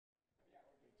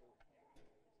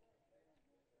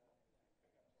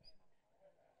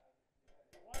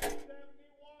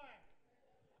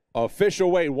Official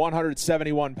weight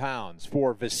 171 pounds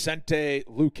for Vicente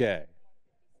Luque.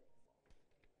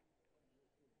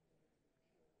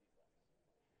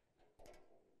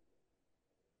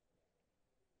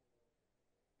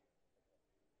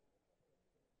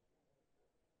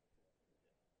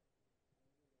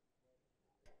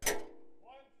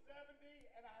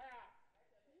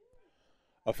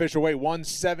 Official weight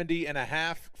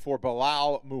 170.5 for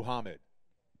Bilal Muhammad.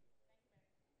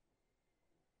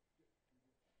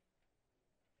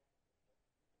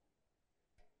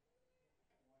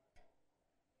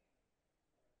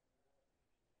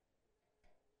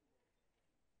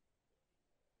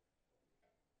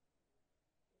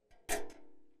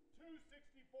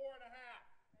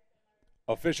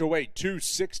 Official weight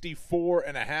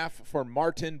 264.5 for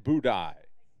Martin Budai.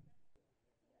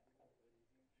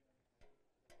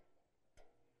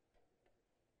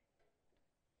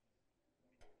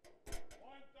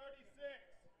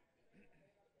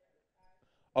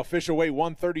 Official weight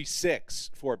 136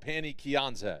 for Pani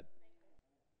Kianzad.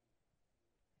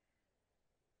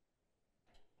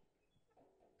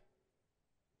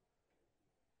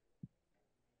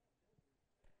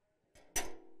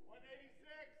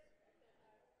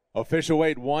 Official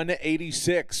weight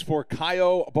 186 for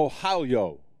Caio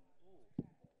Bohalho.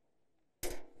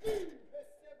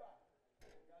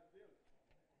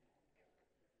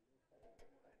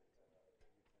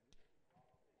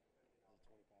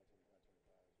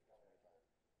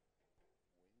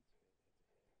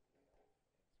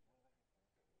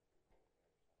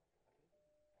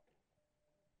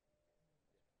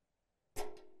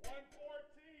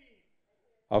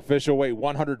 Official weight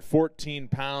 114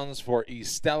 pounds for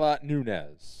Estela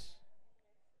Nunes.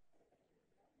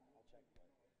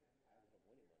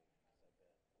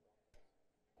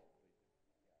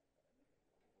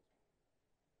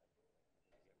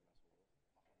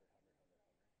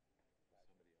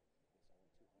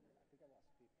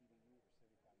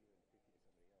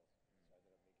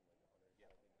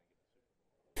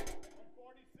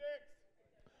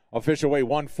 Official weight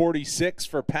 146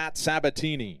 for Pat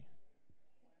Sabatini.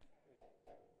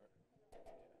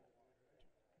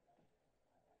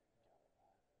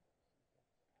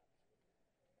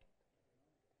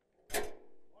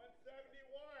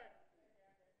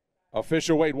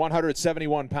 Official weight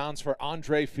 171 pounds for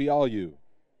Andre Fialho.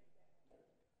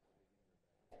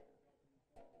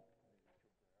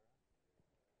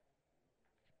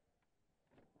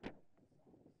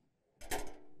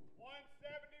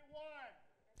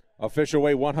 Official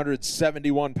weight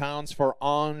 171 pounds for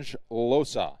Ange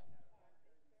Losa.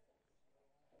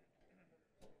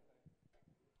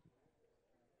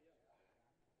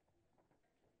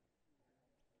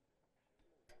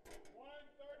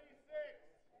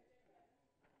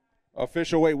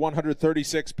 Official weight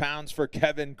 136 pounds for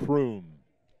Kevin Kroom.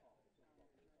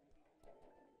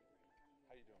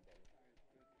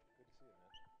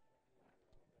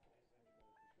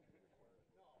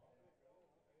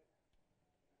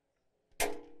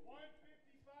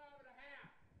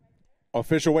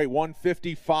 Official weight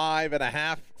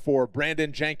 155.5 for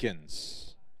Brandon Jenkins.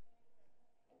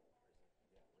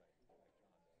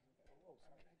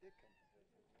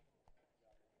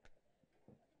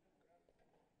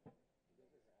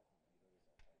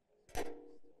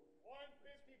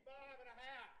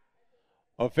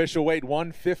 Official weight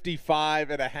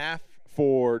 155.5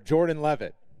 for Jordan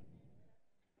Levitt.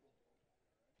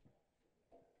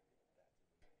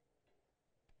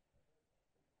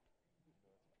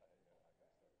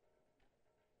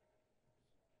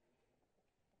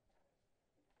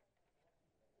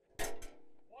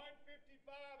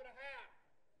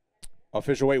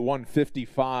 Official weight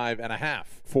 155.5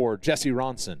 for Jesse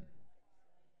Ronson.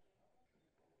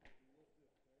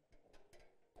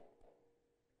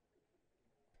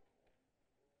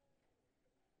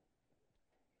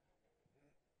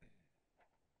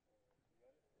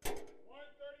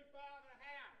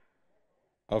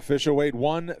 Official weight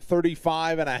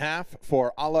 135.5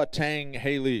 for Alatang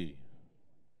Haley.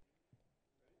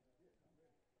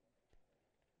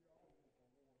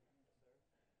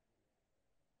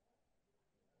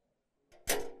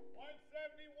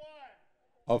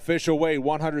 Official weight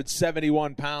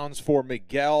 171 pounds for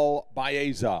Miguel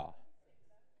Baeza.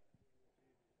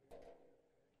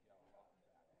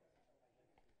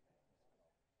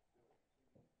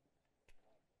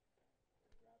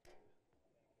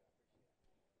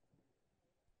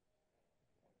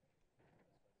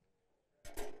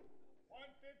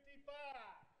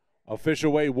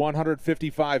 Official weight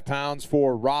 155 pounds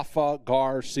for Rafa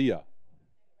Garcia.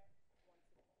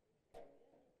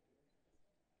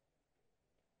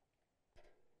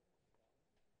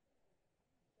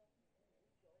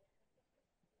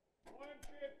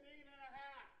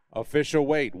 Official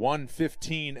weight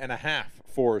 115.5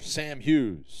 for Sam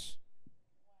Hughes.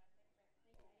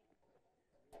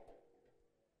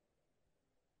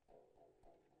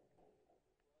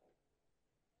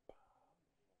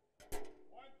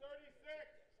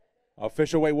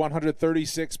 Official weight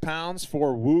 136 pounds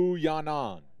for Wu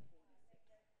Yanan.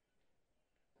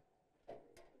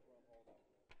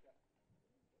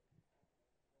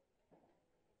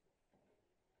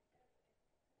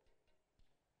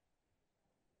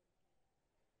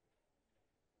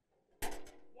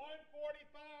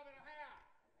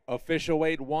 Official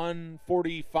weight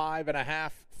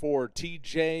 145.5 for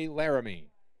TJ Laramie.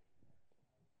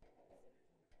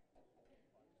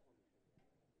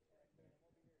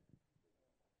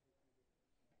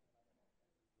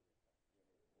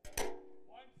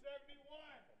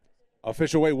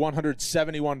 Official weight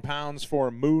 171 pounds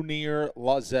for Munir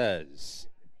Lazez.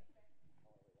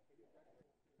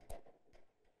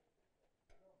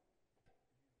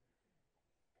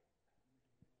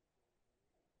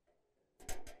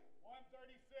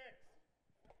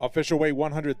 Official weight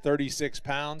 136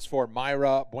 pounds for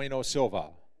Mayra Bueno Silva.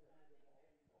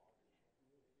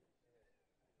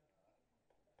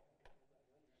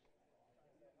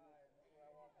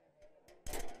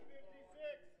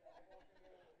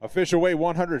 Official weight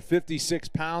 156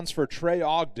 pounds for Trey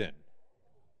Ogden.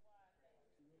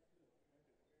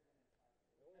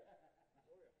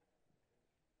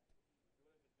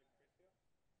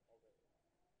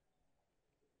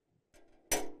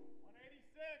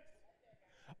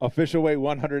 Official weight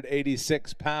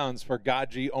 186 pounds for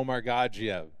Gaji Omar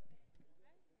Gadzhiev.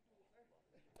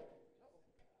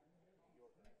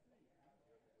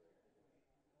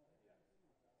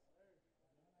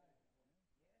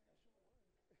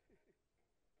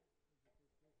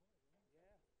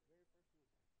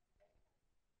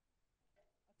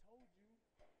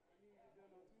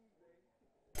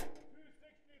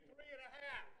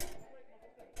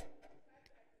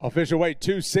 Official weight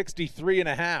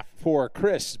 263.5 for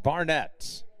Chris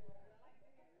Barnett.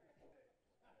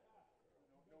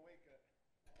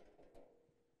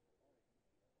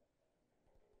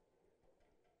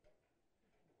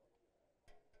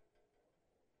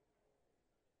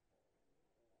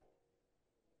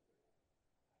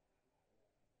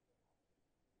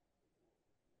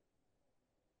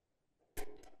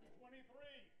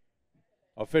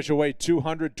 Official weight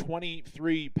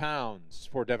 223 pounds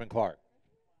for Devin Clark.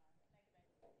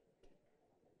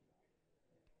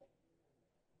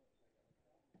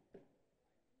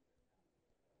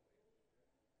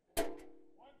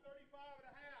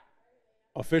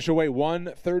 Official weight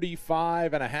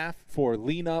 135.5 for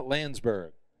Lena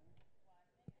Landsberg.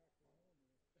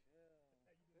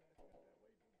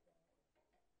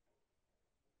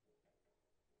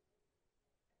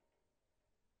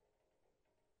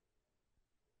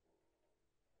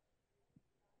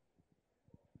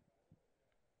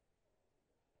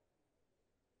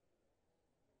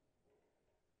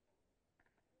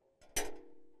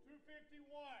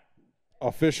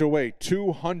 Official weight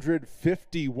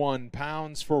 251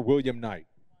 pounds for William Knight.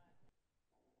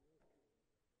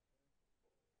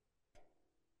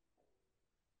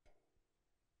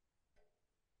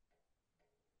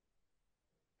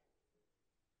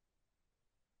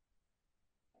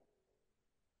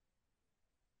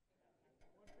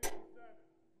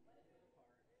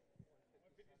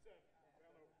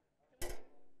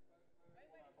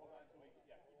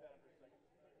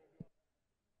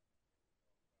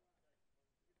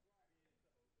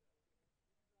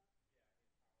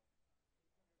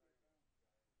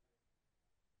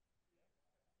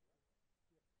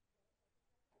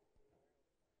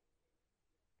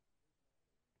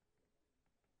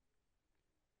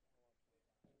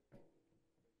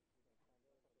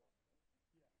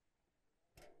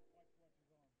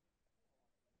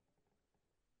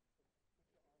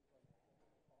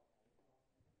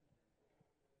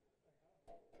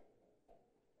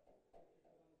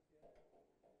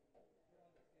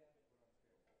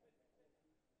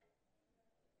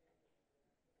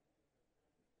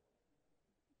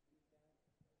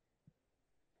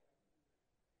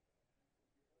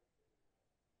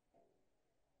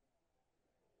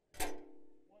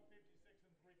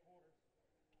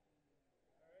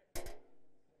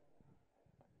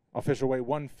 Official weight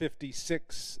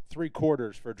 156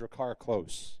 3/4 for Drakkar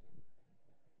Close.